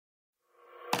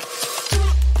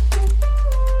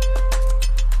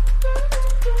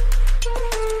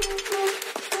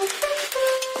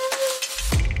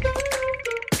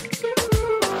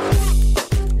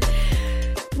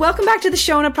Welcome back to the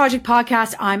Shona Project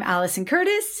podcast. I'm Alison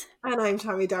Curtis. And I'm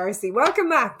Tammy Darcy. Welcome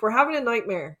back. We're having a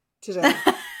nightmare today.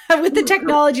 With the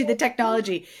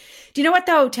technology. Do you know what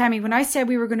though, Tammy, when I said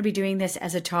we were going to be doing this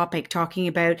as a topic, talking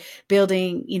about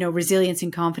building, resilience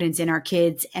and confidence in our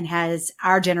kids, and has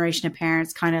our generation of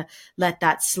parents kind of let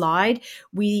that slide,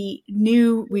 we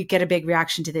knew we'd get a big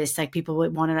reaction to this. Like, people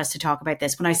wanted us to talk about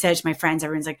this. When I said to my friends,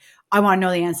 everyone's like, I want to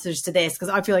know the answers to this, because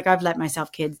I feel like I've let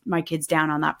my kids down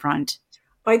on that front.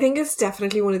 I think it's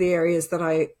definitely one of the areas that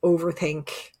I overthink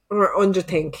or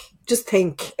underthink, just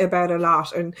think about a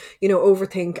lot, and,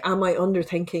 overthink, am I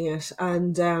underthinking it?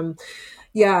 And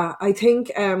I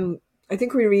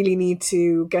think we really need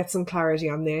to get some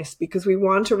clarity on this, because we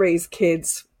want to raise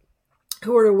kids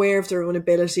who are aware of their own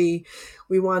ability.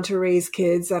 We want to raise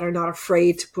kids that are not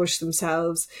afraid to push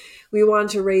themselves. We want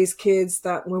to raise kids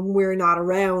that when we're not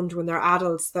around, when they're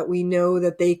adults, that we know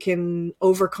that they can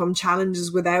overcome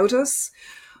challenges without us,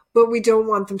 but we don't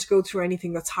want them to go through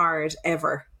anything that's hard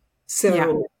ever.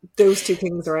 So Those two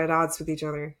things are at odds with each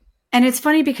other. And it's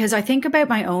funny because I think about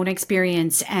my own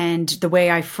experience and the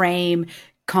way I frame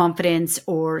confidence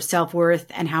or self-worth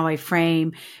and how I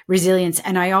frame resilience.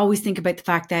 And I always think about the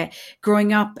fact that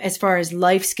growing up, as far as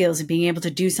life skills and being able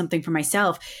to do something for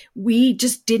myself,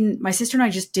 my sister and I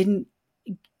just didn't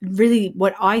really,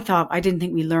 what I thought, I didn't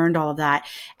think we learned all of that.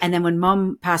 And then when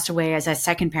Mum passed away, as a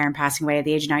second parent passing away at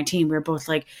the age of 19, we were both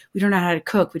like, we don't know how to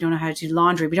cook. We don't know how to do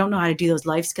laundry. We don't know how to do those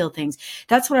life skill things.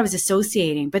 That's what I was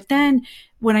associating. But then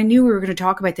when I knew we were going to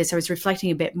talk about this, I was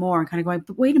reflecting a bit more and kind of going,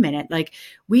 but wait a minute,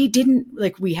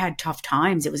 we had tough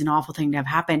times. It was an awful thing to have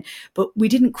happened, but we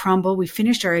didn't crumble. We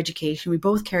finished our education. We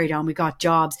both carried on. We got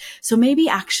jobs. So maybe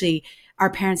actually our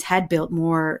parents had built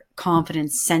more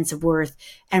confidence, sense of worth,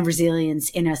 and resilience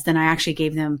in us than I actually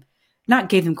gave them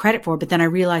credit for, but then I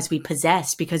realized we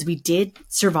possessed, because we did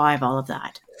survive all of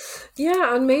that.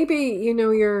 Yeah, and maybe,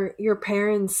 your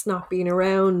parents not being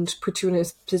around put you in a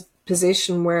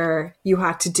position where you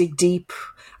had to dig deep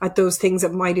at those things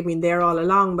that might have been there all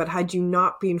along, but had you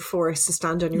not been forced to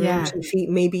stand on your own 2 feet,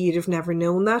 maybe you'd have never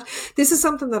known that. This is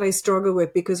something that I struggle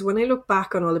with, because when I look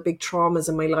back on all the big traumas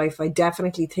in my life, I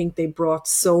definitely think they brought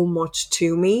so much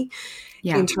to me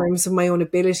in terms of my own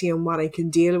ability and what I can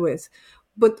deal with.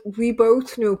 But we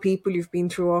both know people who've been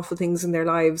through awful things in their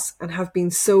lives and have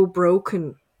been so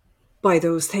broken by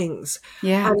those things.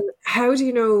 Yeah. And how do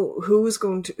you know who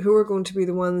are going to be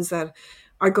the ones that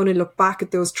are going to look back at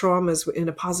those traumas in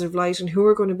a positive light, and who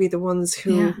are going to be the ones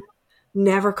who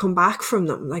never come back from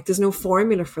them? Like, there's no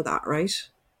formula for that, right?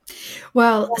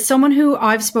 Well, someone who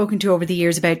I've spoken to over the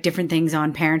years about different things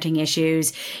on parenting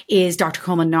issues is Dr.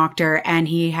 Coleman Noctor, and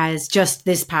he has just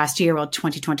this past year,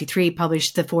 2023,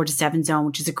 published The 4 to 7 Zone,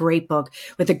 which is a great book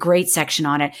with a great section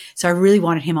on it. So I really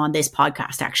wanted him on this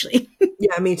podcast, actually.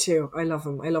 Yeah, me too. I love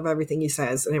him. I love everything he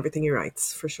says and everything he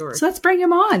writes, for sure. So let's bring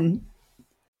him on.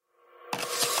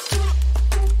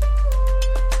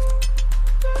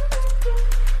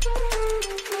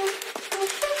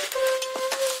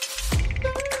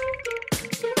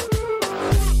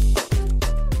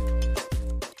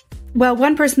 Well,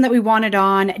 one person that we wanted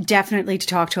on definitely to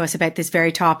talk to us about this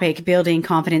very topic, building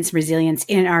confidence and resilience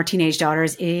in our teenage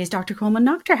daughters, is Dr. Coleman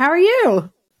Noctor. How are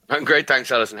you? I'm great.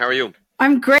 Thanks, Alison. How are you?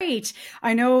 I'm great.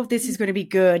 I know this is going to be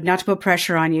good, not to put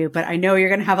pressure on you, but I know you're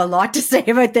going to have a lot to say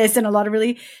about this and a lot of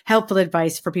really helpful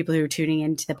advice for people who are tuning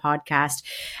into the podcast.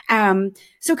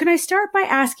 So can I start by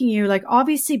asking you,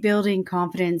 obviously building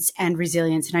confidence and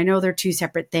resilience, and I know they're two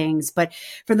separate things, but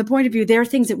from the point of view, there are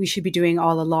things that we should be doing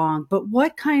all along, but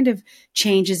what kind of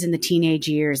changes in the teenage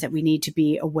years that we need to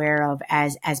be aware of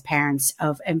as parents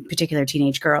of, in particular,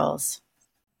 teenage girls?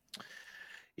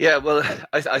 Yeah, well,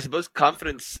 I suppose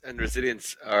confidence and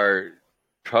resilience are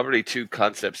probably two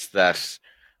concepts that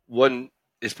one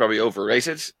is probably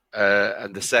overrated,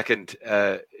 and the second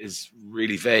is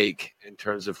really vague in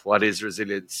terms of what is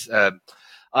resilience.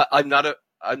 I'm not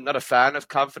a fan of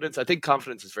confidence. I think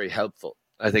confidence is very helpful.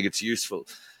 I think it's useful,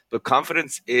 but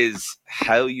confidence is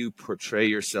how you portray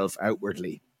yourself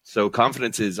outwardly. So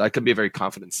confidence is, I can be a very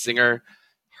confident singer,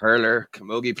 hurler,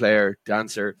 camogie player,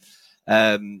 dancer.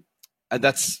 And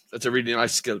that's a really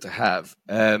nice skill to have.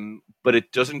 But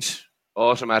it doesn't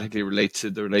automatically relate to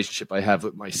the relationship I have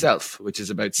with myself, which is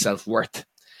about self-worth.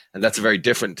 And that's a very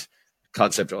different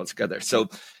concept altogether. So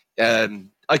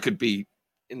I could be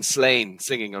in Slane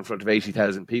singing in front of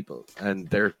 80,000 people, and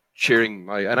they're cheering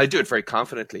and I do it very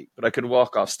confidently, but I could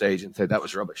walk off stage and say, that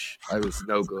was rubbish. I was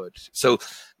no good. So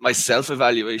my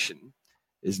self-evaluation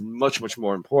is much, much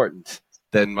more important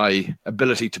than my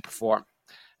ability to perform.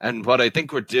 And what I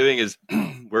think we're doing is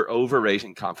we're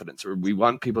overrating confidence, or we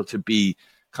want people to be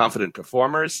confident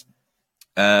performers.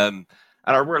 And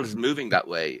our world is moving that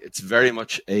way. It's very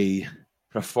much a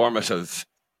performative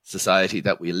society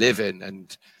that we live in,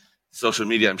 and social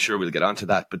media, I'm sure we'll get onto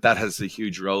that, but that has a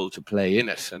huge role to play in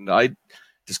it. And I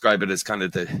describe it as kind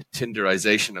of the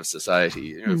Tinderization of society.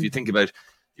 You know, if you think about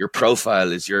your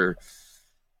profile is your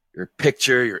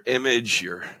picture, your image,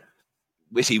 your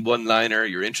witty one-liner,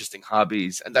 your interesting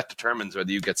hobbies, and that determines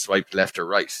whether you get swiped left or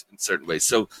right in certain ways.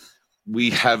 So we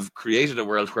have created a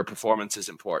world where performance is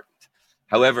important.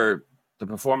 However, the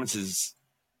performance is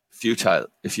futile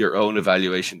if your own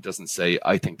evaluation doesn't say,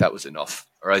 I think that was enough,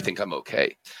 or I think I'm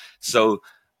okay. So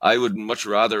I would much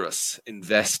rather us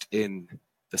invest in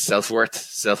the self-worth,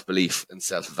 self-belief, and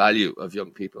self-value of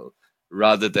young people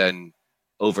rather than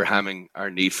overhamming our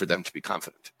need for them to be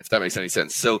confident, if that makes any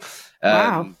sense. So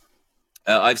Wow.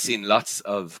 I've seen lots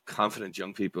of confident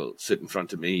young people sit in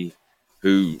front of me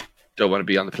who don't want to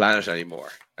be on the planet anymore.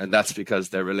 And that's because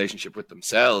their relationship with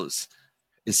themselves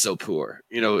is so poor,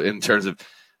 you know, in terms of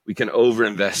we can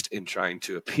overinvest in trying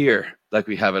to appear like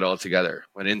we have it all together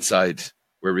when inside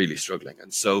we're really struggling.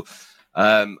 And so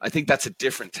I think that's a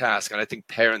different task. And I think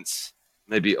parents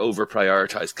maybe over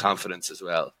prioritize confidence as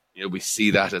well. You know, we see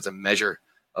that as a measure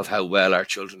of how well our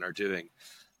children are doing.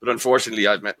 But unfortunately,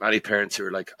 I've met many parents who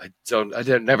are like, I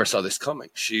never saw this coming.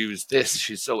 She was this,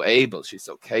 she's so able, she's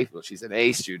so capable, she's an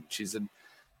A student, she's a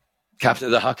captain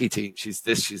of the hockey team, she's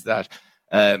this, she's that.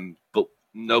 But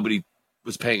nobody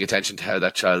was paying attention to how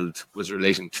that child was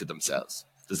relating to themselves.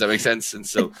 Does that make sense? And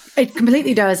so it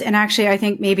completely does. And actually, I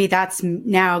think maybe that's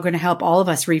now going to help all of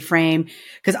us reframe,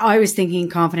 because I was thinking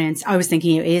confidence. I was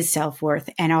thinking it is self-worth.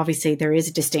 And obviously there is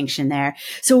a distinction there.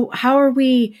 So how are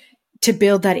we to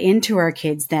build that into our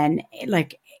kids then?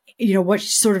 Like, you know, what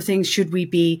sort of things should we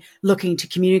be looking to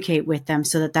communicate with them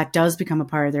so that that does become a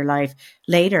part of their life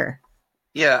later?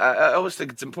 Yeah, I always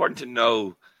think it's important to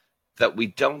know that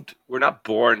we're not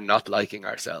born not liking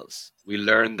ourselves. We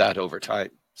learn that over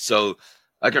time. So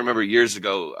I can remember years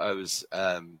ago, I was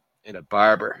in a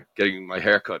barber getting my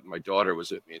haircut, and my daughter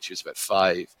was with me, and she was about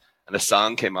 5, and a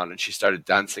song came on, and she started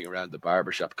dancing around the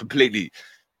barber shop, completely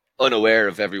unaware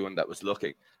of everyone that was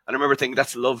looking. And I remember thinking,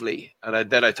 that's lovely. And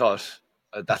then I thought,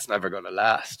 that's never going to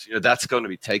last. You know, that's going to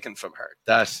be taken from her.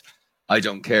 That I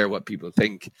don't care what people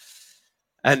think.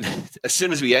 And as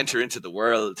soon as we enter into the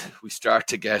world, we start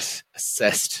to get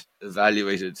assessed,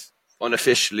 evaluated,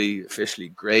 unofficially, officially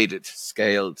graded,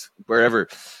 scaled, wherever.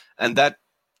 And that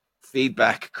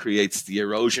feedback creates the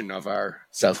erosion of our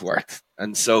self-worth.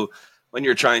 And so when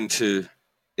you're trying to,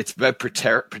 it's about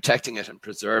protecting it and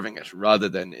preserving it rather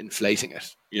than inflating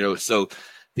it, you know. So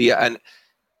and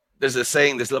there's a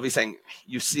saying, this lovely saying,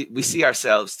 we see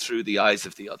ourselves through the eyes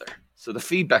of the other. So the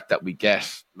feedback that we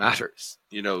get matters.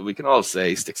 You know, we can all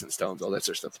say sticks and stones, all that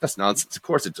sort of stuff. That's nonsense. Of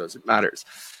course it does. It matters.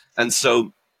 And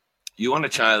so you want a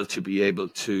child to be able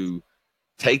to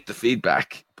take the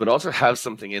feedback, but also have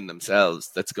something in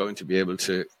themselves that's going to be able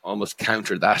to almost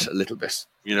counter that a little bit,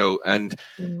 you know. And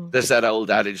there's that old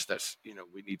adage that, you know,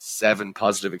 we need 7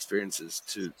 positive experiences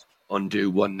to undo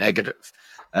 1 negative.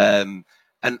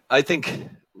 And I think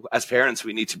as parents,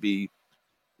 we need to be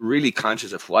really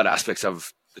conscious of what aspects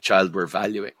of the child we're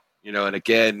valuing, you know. And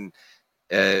again,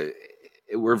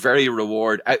 we're very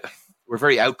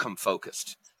outcome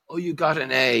focused. Oh, you got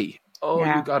an A. Oh,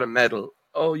 you got a medal.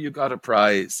 Oh, you got a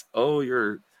prize. Oh,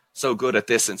 you're so good at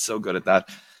this and so good at that.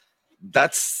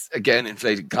 That's, again,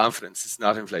 inflating confidence. It's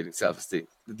not inflating self-esteem.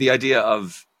 The idea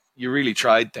of you really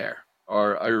tried there,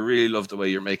 or I really love the way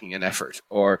you're making an effort,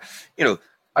 or, you know,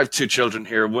 I have 2 children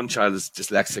here. One child is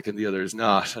dyslexic and the other is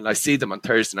not. And I see them on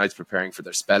Thursday nights preparing for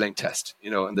their spelling test, you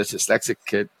know, and the dyslexic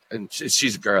kid, and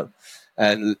she's a girl,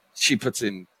 and she puts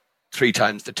in 3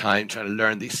 times the time trying to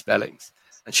learn these spellings.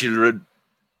 And she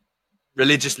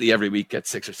religiously every week gets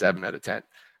 6 or 7 out of 10.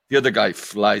 The other guy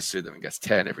flies through them and gets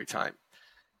 10 every time.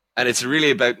 And it's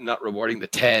really about not rewarding the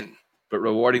 10, but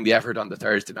rewarding the effort on the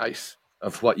Thursday night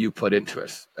of what you put into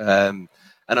it. And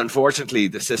unfortunately,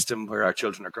 the system where our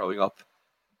children are growing up,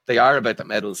 they are about the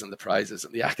medals and the prizes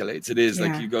and the accolades. It is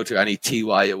like you go to any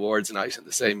TY awards night and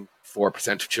the same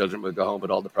 4% of children will go home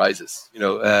with all the prizes. You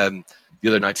know, the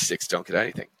other 96 don't get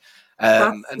anything.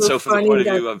 And so from the point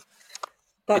of view of,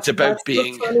 it's about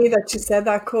being... It's funny that you said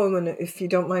that, Coleman, if you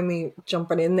don't mind me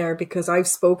jumping in there, because I've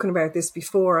spoken about this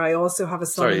before. I also have a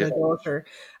son and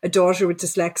a daughter with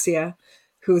dyslexia,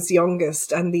 who's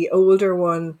youngest, and the older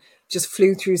one just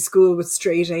flew through school with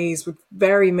straight A's with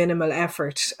very minimal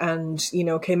effort, and, you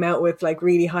know, came out with like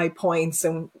really high points.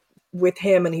 And with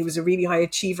him, and he was a really high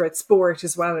achiever at sport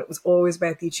as well. It was always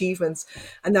about the achievements.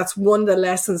 And that's one of the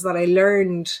lessons that I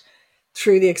learned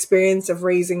through the experience of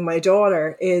raising my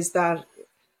daughter, is that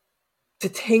the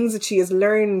things that she has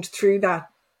learned through that,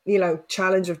 you know,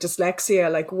 challenge of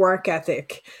dyslexia, like work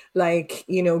ethic, like,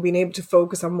 you know, being able to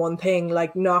focus on one thing,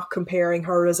 like not comparing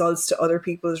her results to other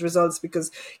people's results,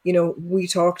 because, you know, we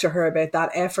talked to her about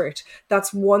that effort.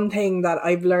 That's one thing that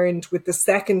I've learned with the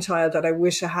second child that I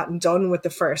wish I hadn't done with the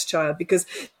first child, because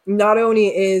not only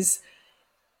is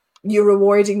you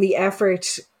rewarding the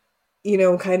effort, you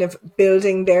know, kind of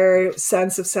building their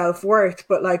sense of self-worth.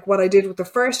 But like what I did with the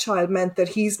first child meant that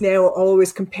he's now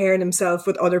always comparing himself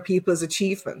with other people's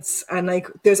achievements. And like,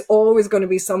 there's always going to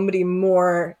be somebody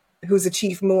more who's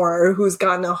achieved more or who's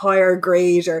gotten a higher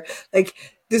grade, or like,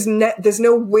 there's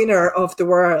no winner of the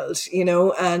world, you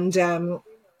know? And,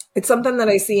 it's something that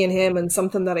I see in him and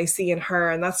something that I see in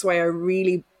her. And that's why I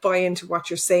really buy into what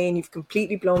you're saying. You've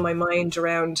completely blown my mind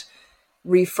around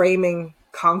reframing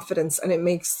confidence, and it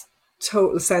makes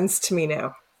total sense to me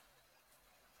now.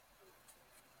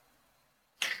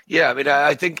 Yeah, I mean,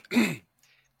 I think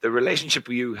the relationship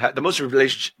you have, the most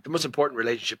important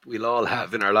relationship we'll all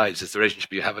have in our lives is the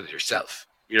relationship you have with yourself.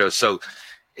 You know, so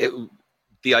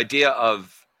the idea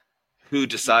of who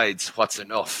decides what's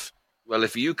enough. Well,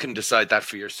 if you can decide that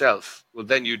for yourself, well,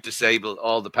 then you disable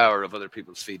all the power of other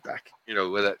people's feedback. You know,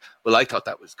 well, I thought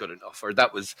that was good enough, or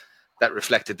that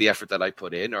reflected the effort that I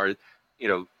put in, or, you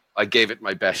know, I gave it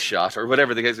my best shot, or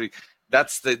whatever the case may be.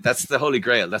 That's the holy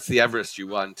grail. That's the Everest you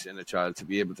want in a child, to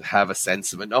be able to have a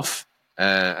sense of enough,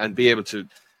 and be able to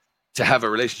have a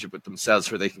relationship with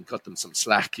themselves where they can cut them some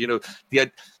slack. You know,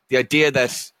 the idea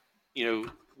that, you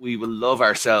know, we will love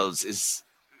ourselves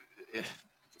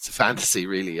it's a fantasy,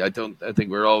 really. I think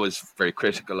we're always very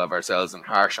critical of ourselves and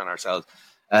harsh on ourselves.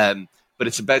 But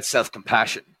it's about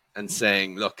self-compassion and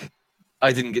saying, look,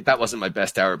 that wasn't my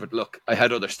best hour, but look, I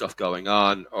had other stuff going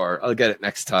on, or I'll get it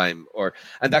next time.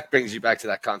 And that brings you back to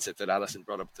that concept that Alison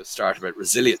brought up at the start about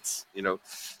resilience. You know,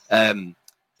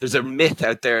 there's a myth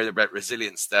out there about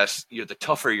resilience that, you know, the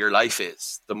tougher your life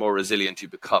is, the more resilient you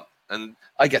become. And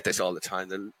I get this all the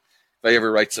time. If I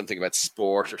ever write something about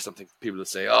sport or something, people will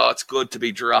say, oh, it's good to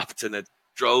be dropped and it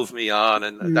drove me on,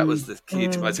 and that was the key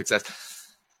to my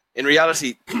success. In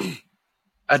reality,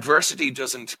 adversity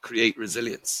doesn't create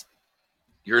resilience.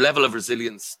 Your level of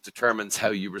resilience determines how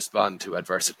you respond to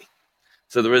adversity.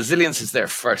 So the resilience is there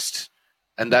first,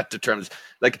 and that determines,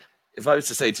 like, if I was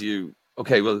to say to you,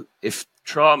 okay, well, if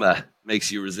trauma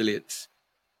makes you resilient,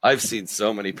 I've seen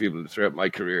so many people throughout my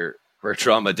career where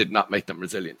trauma did not make them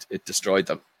resilient. It destroyed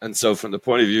them. And so from the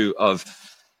point of view of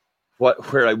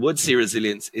where I would see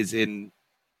resilience is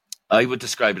I would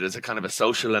describe it as a kind of a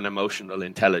social and emotional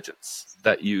intelligence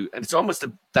and it's almost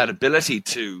that ability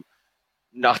to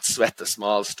not sweat the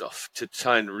small stuff, to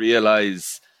try and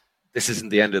realize this isn't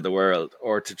the end of the world,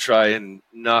 or to try and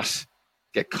not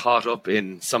get caught up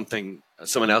in someone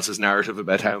else's narrative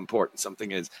about how important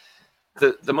something is.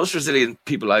 The most resilient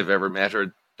people I've ever met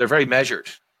they're very measured.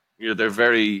 You know, they're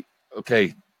very,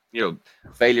 okay, you know,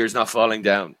 failure is not falling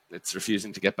down. It's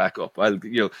refusing to get back up.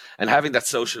 And having that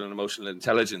social and emotional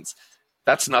intelligence,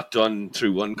 that's not done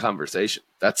through one conversation.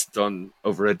 That's done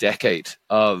over a decade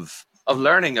of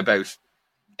learning about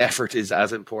effort is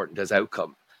as important as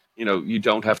outcome. You know, you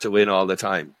don't have to win all the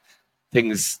time.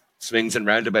 Swings and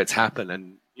roundabouts happen,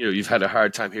 and, you know, you've had a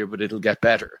hard time here, but it'll get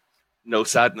better. No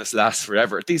sadness lasts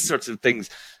forever. These sorts of things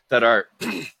that are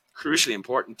crucially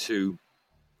important to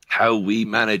how we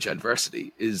manage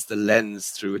adversity is the lens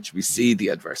through which we see the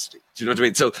adversity. Do you know what I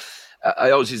mean? So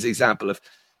I always use the example of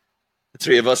the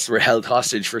three of us were held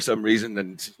hostage for some reason,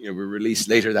 and, you know, were released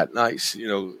later that night. You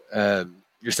know,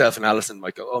 yourself and Alison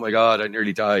might go, oh my God, I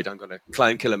nearly died. I'm going to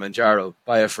climb Kilimanjaro,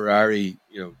 buy a Ferrari,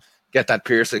 you know, get that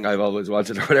piercing I've always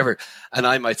wanted, or whatever. And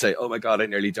I might say, oh my God, I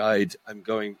nearly died. I'm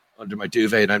going under my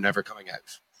duvet and I'm never coming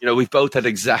out. You know, we've both had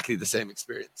exactly the same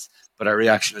experience, but our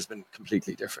reaction has been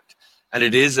completely different. And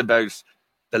it is about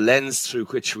the lens through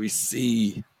which we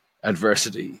see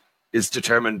adversity is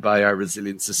determined by our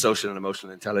resilience, the social and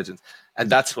emotional intelligence. And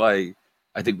that's why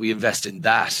I think we invest in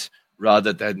that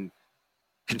rather than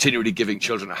continually giving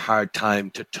children a hard time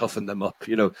to toughen them up.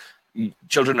 You know,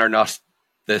 children are not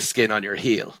the skin on your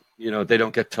heel. You know, they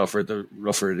don't get tougher the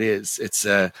rougher it is. It's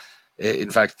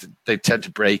in fact, they tend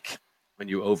to break when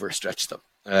you overstretch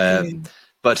them.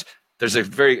 But there's a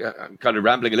I'm kind of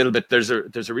rambling a little bit. There's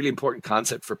a really important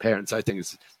concept for parents, I think,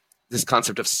 is this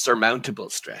concept of surmountable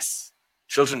stress.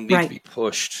 Children need to be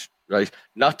pushed, right?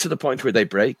 Not to the point where they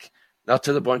break, not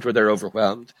to the point where they're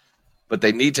overwhelmed, but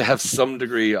they need to have some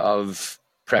degree of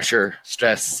pressure,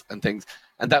 stress, and things.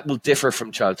 And that will differ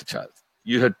from child to child.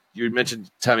 You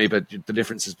mentioned, Tammy, about the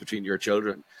differences between your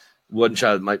children. One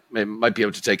child might be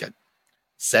able to take a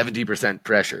 70%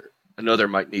 pressure another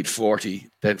might need 40,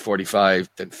 then 45,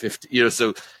 then 50, you know,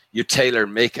 so you tailor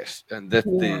make it. And that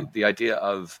the idea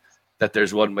of that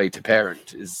there's one way to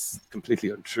parent is completely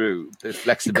untrue. The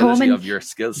flexibility Coleman, of your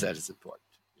skill set is important.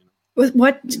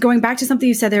 what going back to something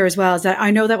you said there as well is that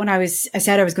I know that when I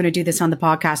said I was going to do this on the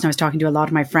podcast, and I was talking to a lot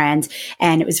of my friends,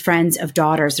 and it was friends of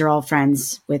daughters. They're all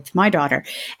friends with my daughter,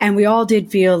 and we all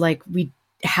did feel like we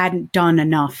hadn't done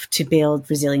enough to build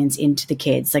resilience into the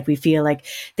kids. Like we feel like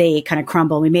they kind of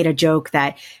crumble. We made a joke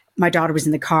that my daughter was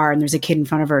in the car and there's a kid in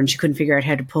front of her and she couldn't figure out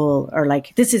how to pull, or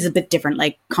like, this is a bit different,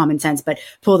 like common sense, but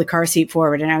pull the car seat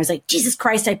forward. And I was like, Jesus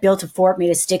Christ, I built a fort made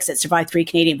of sticks that survived 3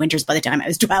 Canadian winters by the time I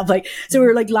was 12. Like, so we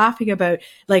were like laughing about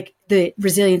like the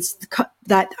resilience,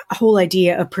 that whole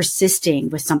idea of persisting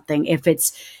with something if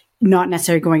it's not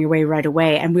necessarily going your way right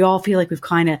away. And we all feel like we've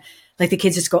kind of, like the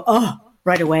kids just go, oh,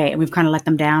 right away. And we've kind of let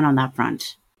them down on that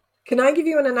front. Can I give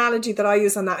you an analogy that I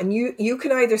use on that? And you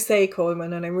can either say,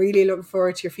 Coleman, and I'm really looking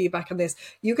forward to your feedback on this.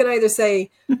 You can either say,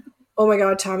 oh my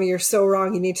God, Tammy, you're so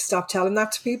wrong. You need to stop telling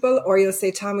that to people. Or you'll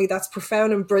say, Tammy, that's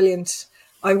profound and brilliant.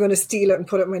 I'm going to steal it and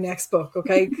put it in my next book.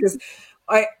 Okay. Because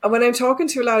when I'm talking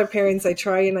to a lot of parents, I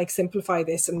try and like simplify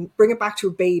this and bring it back to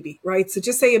a baby, right? So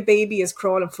just say a baby is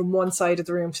crawling from one side of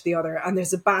the room to the other and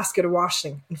there's a basket of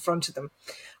washing in front of them.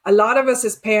 A lot of us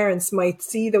as parents might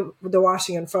see the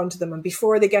washing in front of them, and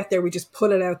before they get there, we just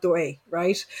pull it out the way,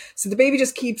 right? So the baby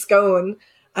just keeps going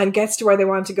and gets to where they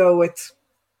want to go with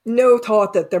no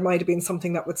thought that there might have been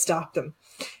something that would stop them.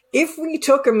 If we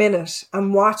took a minute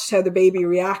and watched how the baby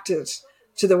reacted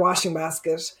to the washing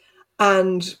basket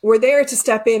and were there to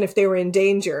step in if they were in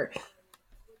danger,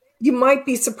 you might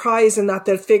be surprised in that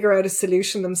they'll figure out a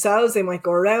solution themselves. They might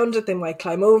go around it. They might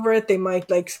climb over it. They might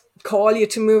like call you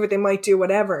to move it. They might do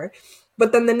whatever.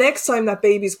 But then the next time that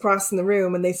baby's crossing the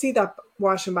room and they see that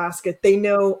washing basket, they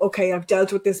know, okay, I've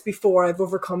dealt with this before. I've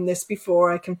overcome this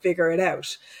before. I can figure it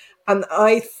out. And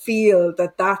I feel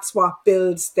that that's what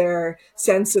builds their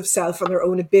sense of self and their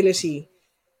own ability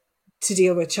to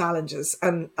deal with challenges.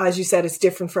 And as you said, it's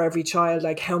different for every child,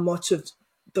 like how much of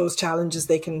those challenges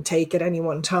they can take at any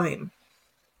one time.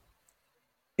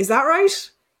 Is that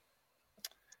right?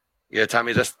 Yeah,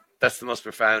 Tammy, that's the most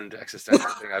profound existential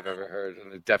thing I've ever heard,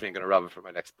 and I'm definitely going to rob it for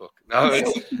my next book.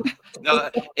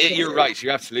 You're right.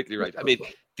 You're absolutely right. I mean,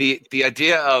 the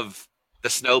idea of the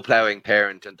snow plowing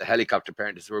parent and the helicopter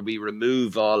parent is where we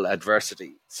remove all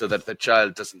adversity so that the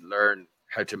child doesn't learn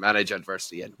how to manage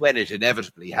adversity, and when it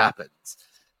inevitably happens,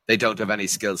 they don't have any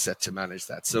skill set to manage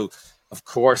that. So, of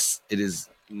course, it is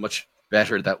much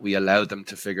better that we allow them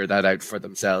to figure that out for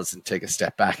themselves and take a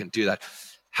step back and do that.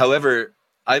 However,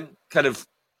 I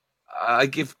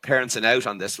give parents an out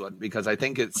on this one because I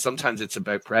think sometimes it's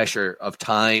about pressure of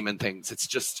time and things. It's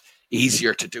just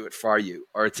easier to do it for you,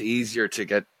 or it's easier to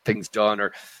get things done,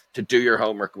 or to do your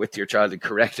homework with your child and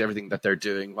correct everything that they're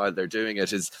doing while they're doing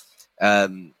it. Is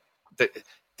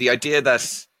the idea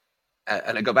that,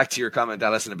 and I go back to your comment,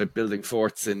 Alison, about building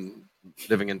forts and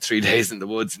living in 3 days in the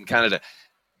woods in Canada.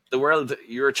 The world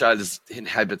your child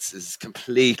inhabits is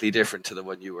completely different to the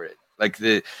one you were in. Like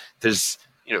there's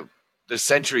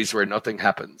centuries where nothing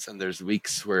happens, and there's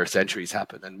weeks where centuries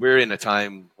happen, and we're in a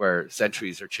time where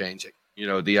centuries are changing. You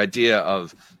know, the idea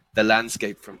of the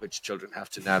landscape from which children have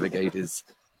to navigate is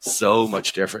so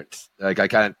much different. Like I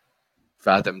can't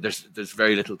fathom. There's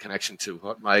very little connection to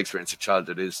what my experience of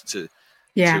childhood is to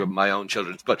my own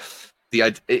children's, but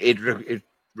it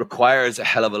requires a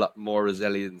hell of a lot more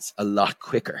resilience a lot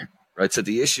quicker, right? So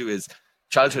the issue is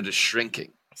childhood is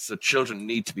shrinking, so children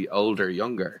need to be older,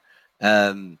 younger,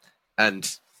 and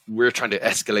we're trying to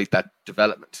escalate that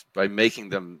development by making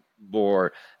them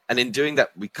more. And in doing that,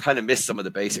 we kind of miss some of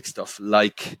the basic stuff,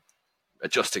 like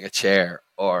adjusting a chair,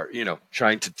 or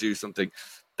trying to do something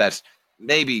that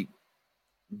maybe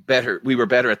we were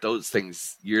better at those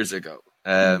things years ago.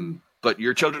 But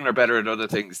your children are better at other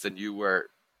things than you were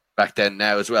back then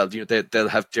now as well. They'll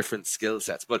have different skill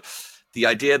sets. But the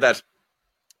idea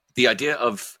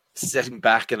of setting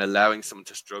back and allowing someone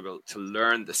to struggle to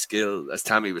learn the skill, as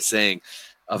Tammy was saying,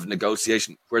 of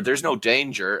negotiation, where there's no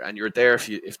danger and you're there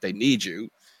if they need you,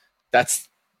 that's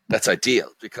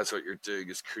ideal, because what you're doing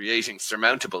is creating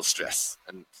surmountable stress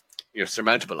and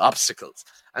surmountable obstacles,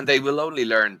 and they will only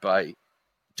learn by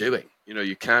doing.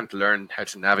 You can't learn how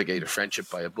to navigate a friendship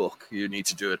by a book. You need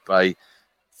to do it by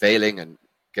failing and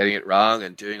getting it wrong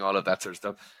and doing all of that sort of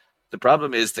stuff. The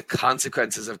problem is the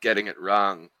consequences of getting it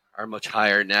wrong are much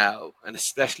higher now, and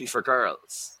especially for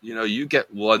girls. You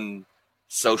get one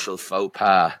social faux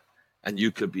pas and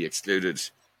you could be excluded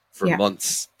for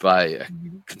months by a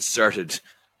concerted,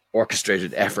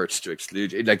 orchestrated efforts to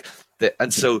exclude you.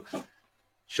 And so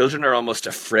children are almost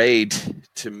afraid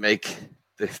to make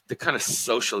the kind of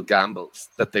social gambles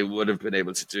that they would have been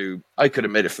able to do. I could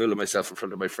have made a fool of myself in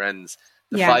front of my friends.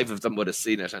 The five of them would have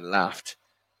seen it and laughed.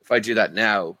 If I do that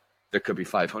now, there could be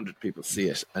 500 people see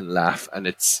it and laugh. And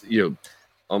it's,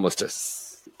 almost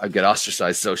I get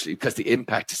ostracized socially because the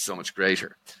impact is so much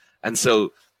greater. And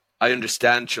so I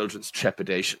understand children's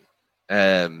trepidation.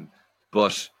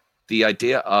 But the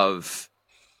idea of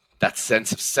that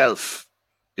sense of self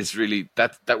is really,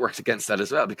 that works against that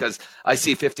as well, because I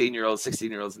see 15-year-olds,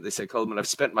 16-year-olds, and they say, Coleman, I've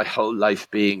spent my whole life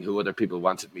being who other people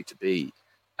wanted me to be,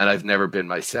 and I've never been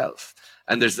myself.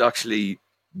 And there's actually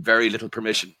very little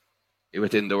permission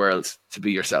within the world to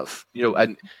be yourself.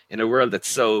 And in a world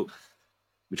that's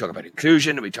we talk about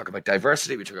inclusion, and we talk about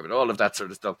diversity, we talk about all of that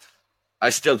sort of stuff, I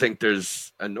still think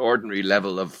there's an ordinary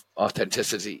level of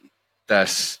authenticity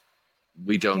that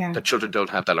that children don't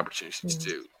have that opportunity to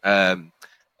do.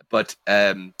 But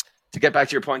to get back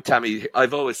to your point, Tammy,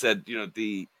 I've always said,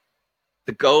 the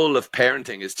goal of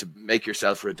parenting is to make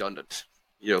yourself redundant.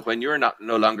 When you're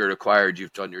no longer required,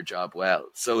 you've done your job well.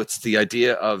 So it's the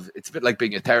idea of, it's a bit like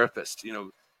being a therapist.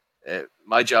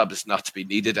 My job is not to be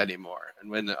needed anymore. And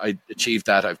when I achieved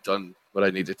that, I've done what I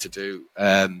needed to do.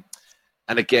 And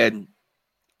again,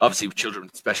 obviously with children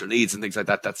with special needs and things like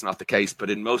that, that's not the case. But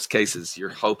in most cases, you're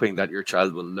hoping that your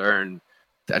child will learn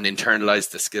and internalize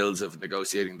the skills of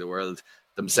negotiating the world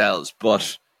themselves.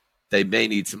 But they may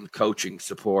need some coaching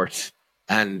support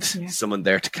and someone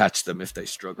there to catch them if they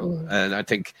struggle. And I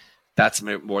think that's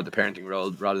more the parenting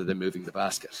role rather than moving the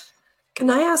basket. Can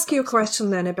I ask you a question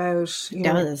then about,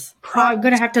 I'm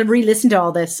going to have to re-listen to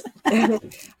all this.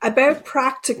 about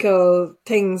practical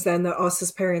things then that us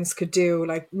as parents could do?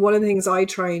 Like, one of the things I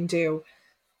try and do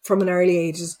from an early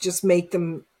age is just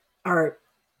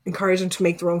encourage them to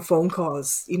make their own phone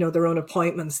calls, their own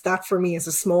appointments. That for me is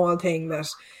a small thing that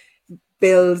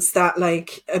builds that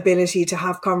ability to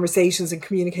have conversations and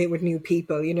communicate with new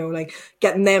people, like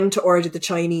getting them to order the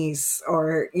Chinese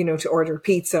or, to order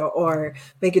pizza or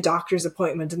make a doctor's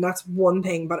appointment. And that's one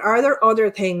thing. But are there other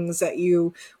things that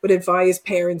you would advise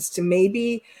parents to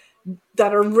maybe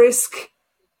that are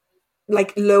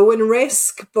low in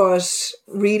risk, but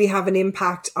really have an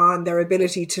impact on their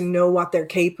ability to know what they're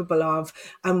capable of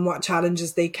and what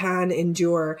challenges they can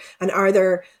endure? And are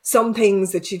there some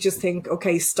things that you just think,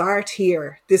 okay, start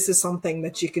here. This is something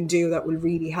that you can do that will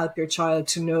really help your child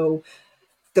to know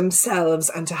themselves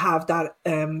and to have that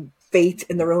faith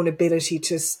in their own ability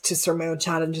to surmount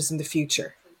challenges in the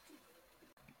future?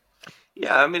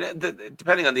 Yeah, I mean,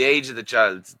 depending on the age of the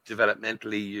child,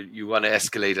 developmentally, you want to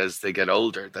escalate as they get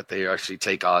older, that they actually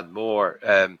take on more.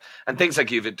 And things like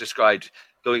you've described,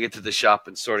 going into the shop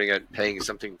and sorting out and paying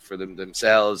something for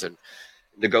themselves and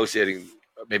negotiating,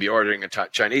 maybe ordering a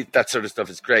Chinese, that sort of stuff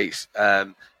is great.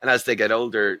 And as they get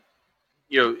older,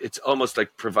 it's almost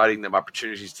like providing them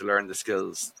opportunities to learn the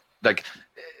skills. Like,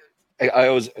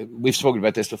 we've spoken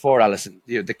about this before, Alison.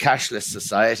 The cashless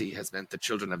society has meant that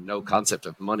children have no concept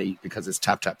of money because it's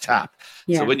tap, tap, tap.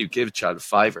 Yeah. So when you give a child a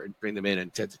 $5 and bring them in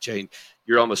and take the change,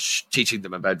 you're almost teaching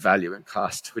them about value and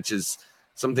cost, which is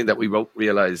something that we won't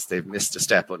realize they've missed a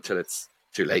step until it's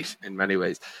too late in many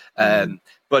ways.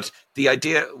 But the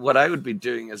idea, what I would be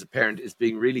doing as a parent is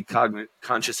being really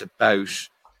conscious about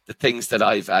the things that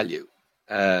I value.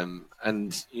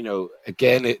 And,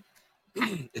 again,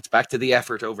 it's back to the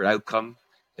effort over outcome.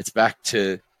 It's back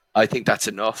to, I think that's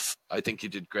enough. I think you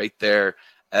did great there.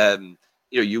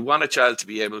 You want a child to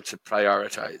be able to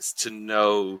prioritize, to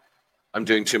know I'm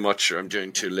doing too much or I'm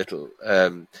doing too little.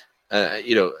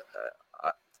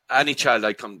 Any child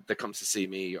that comes to see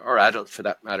me, or adult for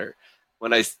that matter,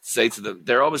 when I say to them,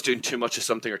 they're always doing too much of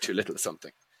something or too little of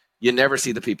something. You never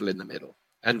see the people in the middle.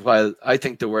 And while I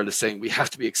think the world is saying we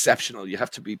have to be exceptional, you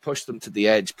have to push them to the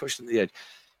edge.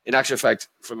 In actual fact,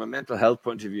 from a mental health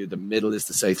point of view, the middle is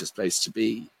the safest place to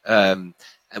be. And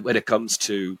when it comes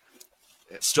to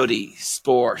study,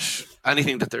 sport,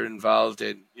 anything that they're involved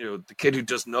in, the kid who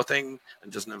does nothing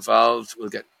and doesn't involve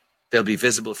they'll be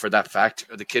visible for that fact.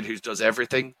 Or the kid who does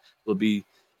everything there'll be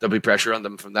pressure on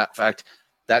them from that fact.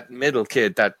 That middle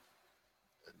kid, that,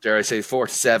 dare I say, 4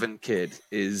 to 7 kid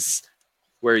is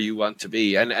where you want to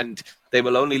be. And they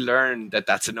will only learn that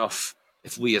that's enough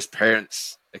if we as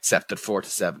parents accept that 4 to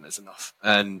 7 is enough.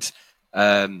 And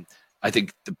I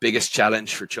think the biggest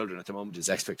challenge for children at the moment is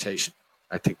expectation.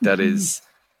 I think that is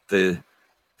the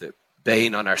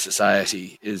bane on our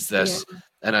society, is that,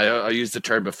 and I used the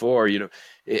term before,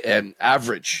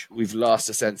 average. We've lost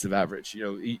a sense of average.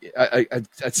 I'd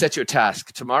set you a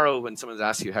task. Tomorrow when someone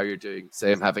asks you how you're doing,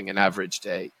 say I'm having an average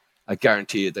day, I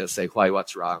guarantee you they'll say, why,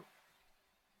 what's wrong?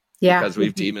 Yeah. because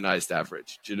we've demonized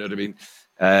average. Do you know what I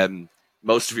mean?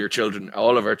 Most of your children,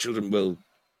 all of our children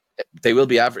they will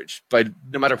be average, by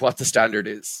no matter what the standard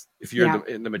is. If you're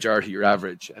in the majority, you're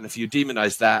average. And if you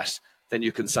demonize that, then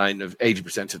you can sign of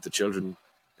 80% of the children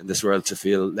in this world to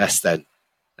feel less than.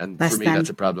 And for me, that's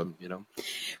a problem, you know.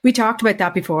 We talked about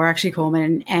that before, actually,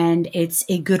 Coleman, and it's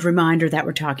a good reminder that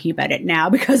we're talking about it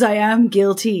now, because I am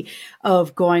guilty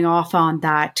of going off on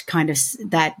that kind of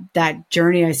that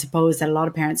journey, I suppose, that a lot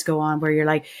of parents go on, where you're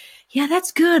like, yeah,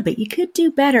 that's good, but you could do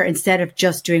better, instead of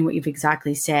just doing what you've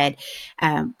exactly said,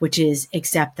 which is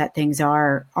accept that things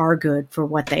are good for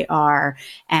what they are,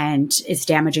 and it's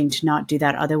damaging to not do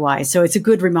that otherwise. So it's a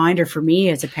good reminder for me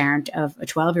as a parent of a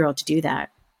 12-year-old to do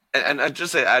that. And I'd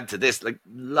just add to this, like,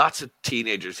 lots of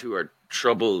teenagers who are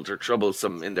troubled or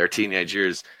troublesome in their teenage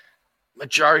years,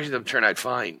 majority of them turn out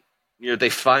fine. You know, they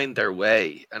find their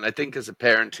way. And I think as a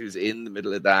parent who's in the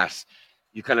middle of that,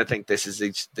 you kind of think this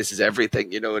is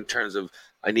everything, you know, in terms of,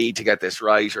 I need to get this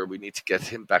right, or we need to get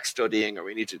him back studying, or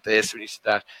we need to do this, we need to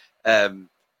do that.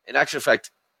 In actual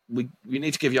fact, we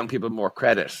need to give young people more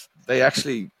credit. They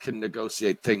actually can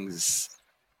negotiate things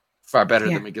far better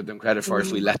than we give them credit for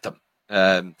if we let them.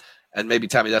 And maybe,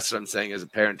 Tammy, that's what I'm saying as a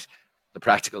parent. The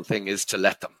practical thing is to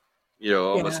let them, you know,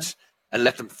 almost, and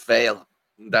let them fail.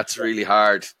 That's really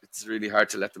hard. It's really hard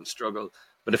to let them struggle.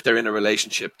 But if they're in a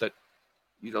relationship that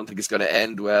you don't think is going to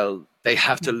end well, they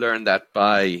have to learn that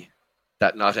by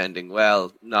that not ending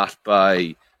well, not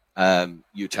by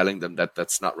you telling them that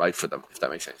that's not right for them, if that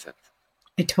makes any sense.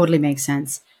 It totally makes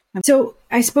sense. So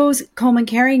I suppose, Coleman,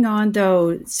 carrying on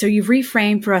though, so you've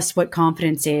reframed for us what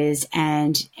confidence is,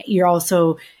 and you're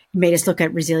also made us look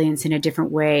at resilience in a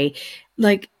different way.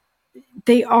 Like,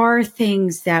 they are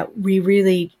things that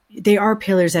they are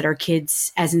pillars that our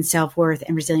kids, as in self-worth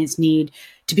and resilience, need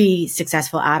to be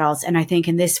successful adults. And I think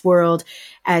in this world,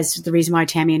 as the reason why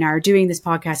Tammy and I are doing this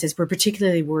podcast, is we're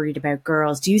particularly worried about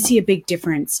girls. Do you see a big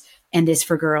difference in this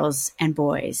for girls and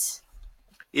boys?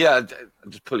 Yeah, I'll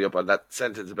just pull you up on that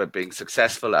sentence about being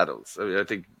successful adults. I mean, I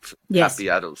think happy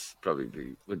adults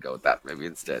probably would go with that maybe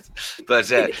instead. But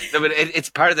no, but it's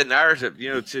part of the narrative, you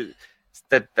know, to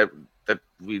that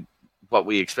what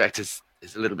we expect is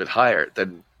a little bit higher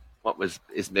than what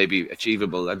is maybe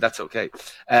achievable, and that's okay.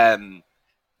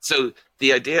 So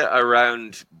the idea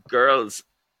around girls,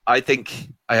 I think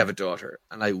I have a daughter,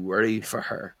 and I worry for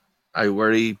her. I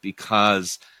worry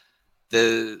because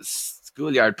the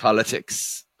schoolyard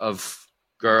politics of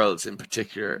girls in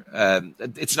particular,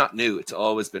 it's not new. It's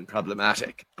always been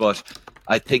problematic, but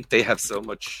I think they have so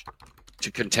much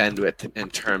to contend with in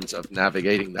terms of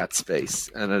navigating that space.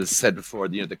 And as I said before,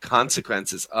 you know, the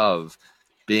consequences of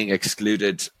being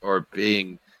excluded or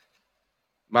being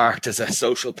marked as a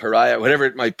social pariah, whatever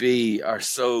it might be, are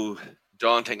so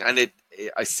daunting. And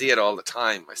I see it all the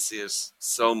time. I see it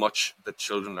so much that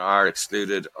children are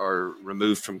excluded or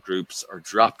removed from groups or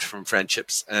dropped from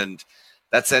friendships. And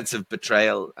that sense of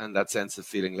betrayal and that sense of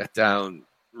feeling let down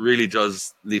really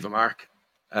does leave a mark.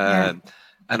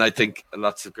 And I think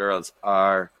lots of girls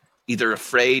are either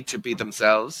afraid to be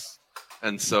themselves,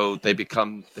 and so they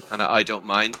become the kind of I don't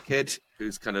mind kid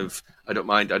who's kind of I don't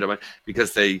mind,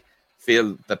 because they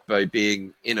feel that by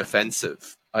being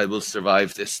inoffensive, I will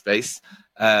survive this space.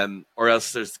 Or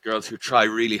else there's girls who try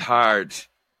really hard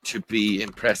to be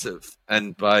impressive,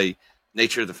 and by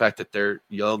nature of the fact that they're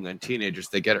young and teenagers,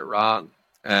 they get it wrong.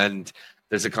 And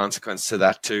there's a consequence to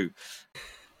that too.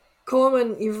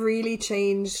 Coleman, you've really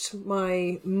changed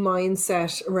my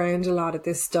mindset around a lot of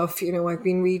this stuff. You know, I've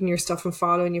been reading your stuff and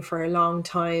following you for a long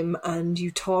time, and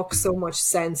you talk so much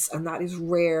sense, and that is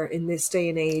rare in this day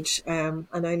and age. And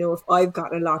I know if I've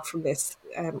gotten a lot from this,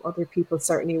 other people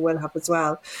certainly will have as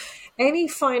well. Any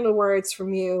final words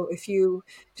from you if you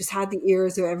just had the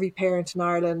ears of every parent in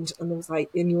Ireland and it was like,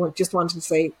 and you just wanted to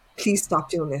say, please stop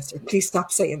doing this, or please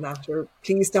stop saying that, or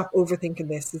please stop overthinking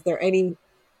this? Is there any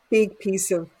big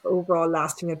piece of overall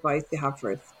lasting advice you have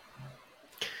for us?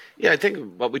 Yeah, I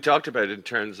think what we talked about in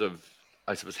terms of,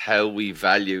 I suppose, how we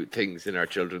value things in our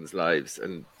children's lives,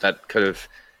 and that kind of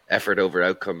effort over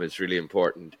outcome is really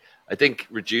important. I think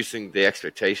reducing the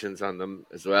expectations on them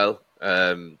as well.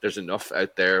 There's enough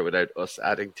out there without us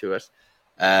adding to it.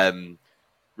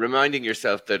 Reminding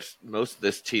yourself that most of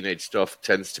this teenage stuff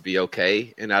tends to be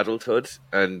okay in adulthood,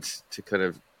 and to kind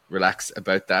of relax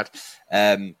about that.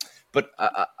 But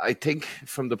I think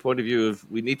from the point of view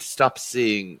of, we need to stop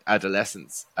seeing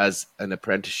adolescence as an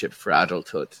apprenticeship for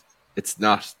adulthood. It's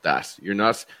not that. You're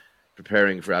not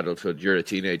preparing for adulthood. You're a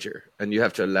teenager, and you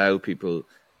have to allow people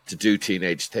to do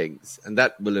teenage things. And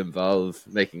that will involve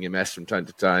making a mess from time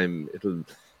to time. It'll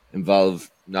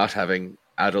involve not having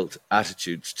adult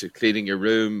attitudes to cleaning your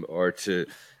room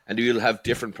and you'll have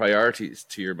different priorities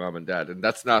to your mom and dad. And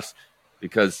that's not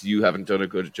because you haven't done a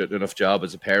good enough job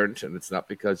as a parent, and it's not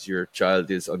because your child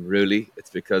is unruly.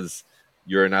 It's because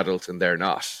you're an adult and they're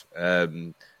not.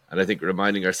 And I think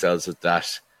reminding ourselves of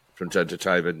that from time to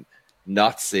time, and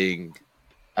not seeing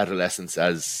adolescence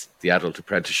as the adult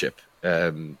apprenticeship,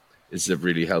 is a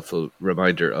really helpful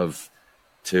reminder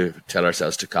to tell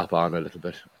ourselves to cop on a little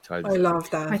bit at times. I love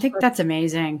that. I think that's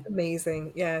amazing.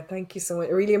 Amazing. Yeah, thank you so much.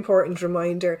 A really important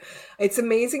reminder. It's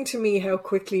amazing to me how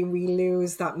quickly we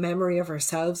lose that memory of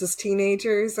ourselves as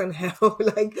teenagers, and how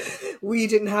like we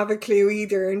didn't have a clue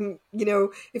either. And, you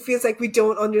know, it feels like we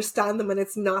don't understand them, and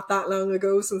it's not that long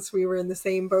ago since we were in the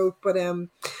same boat. But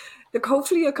look,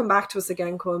 hopefully you'll come back to us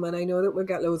again, Colman. I know that we'll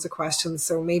get loads of questions,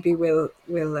 so maybe we'll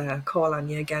call on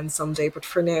you again someday. But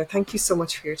for now, thank you so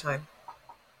much for your time.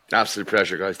 Absolute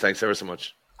pleasure, guys. Thanks ever so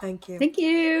much. Thank you. Thank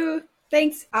you.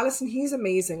 Thanks. Alison, he's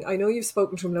amazing. I know you've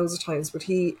spoken to him loads of times, but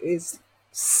he is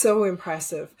so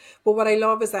impressive. But what I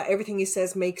love is that everything he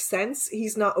says makes sense.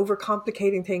 He's not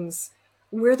overcomplicating things.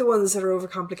 We're the ones that are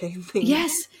overcomplicating things.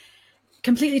 Yes.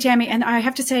 Completely, Jamie. And I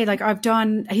have to say, like,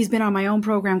 he's been on my own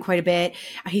program quite a bit.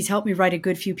 He's helped me write a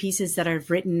good few pieces that I've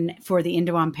written for the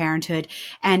Indo on parenthood.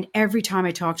 And every time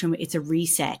I talk to him, it's a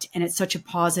reset, and it's such a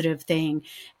positive thing.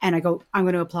 And I go, I'm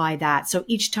going to apply that. So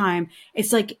each time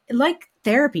it's like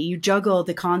therapy, you juggle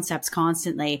the concepts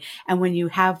constantly. And when you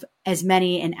have as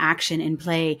many in action in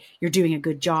play, you're doing a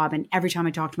good job. And every time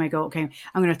I talk to him, I go, okay,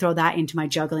 I'm going to throw that into my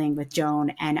juggling with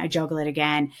Joan, and I juggle it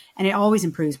again. And it always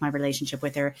improves my relationship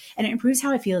with her, and it improves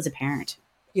how I feel as a parent.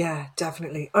 Yeah,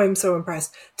 definitely. I'm so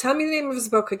impressed. Tell me the name of his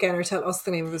book again, or tell us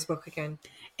the name of his book again.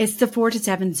 It's the 4 to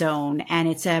 7 Zone, and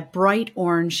it's a bright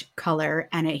orange color.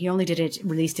 And he only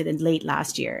released it in late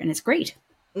last year, and it's great.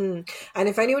 And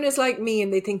if anyone is like me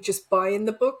and they think just buying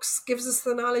the books gives us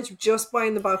the knowledge, just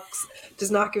buying the books does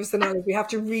not give us the knowledge. We have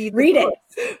to read it.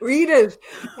 Read it.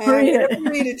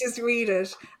 Just read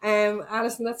it.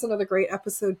 Alison, that's another great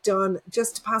episode done.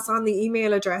 Just to pass on the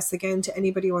email address again to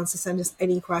anybody who wants to send us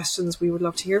any questions, we would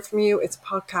love to hear from you. It's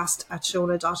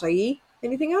podcast@shona.ie.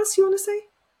 Anything else you want to say?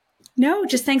 No,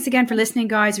 just thanks again for listening,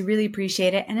 guys. We really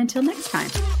appreciate it. And until next time.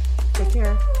 Take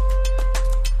care.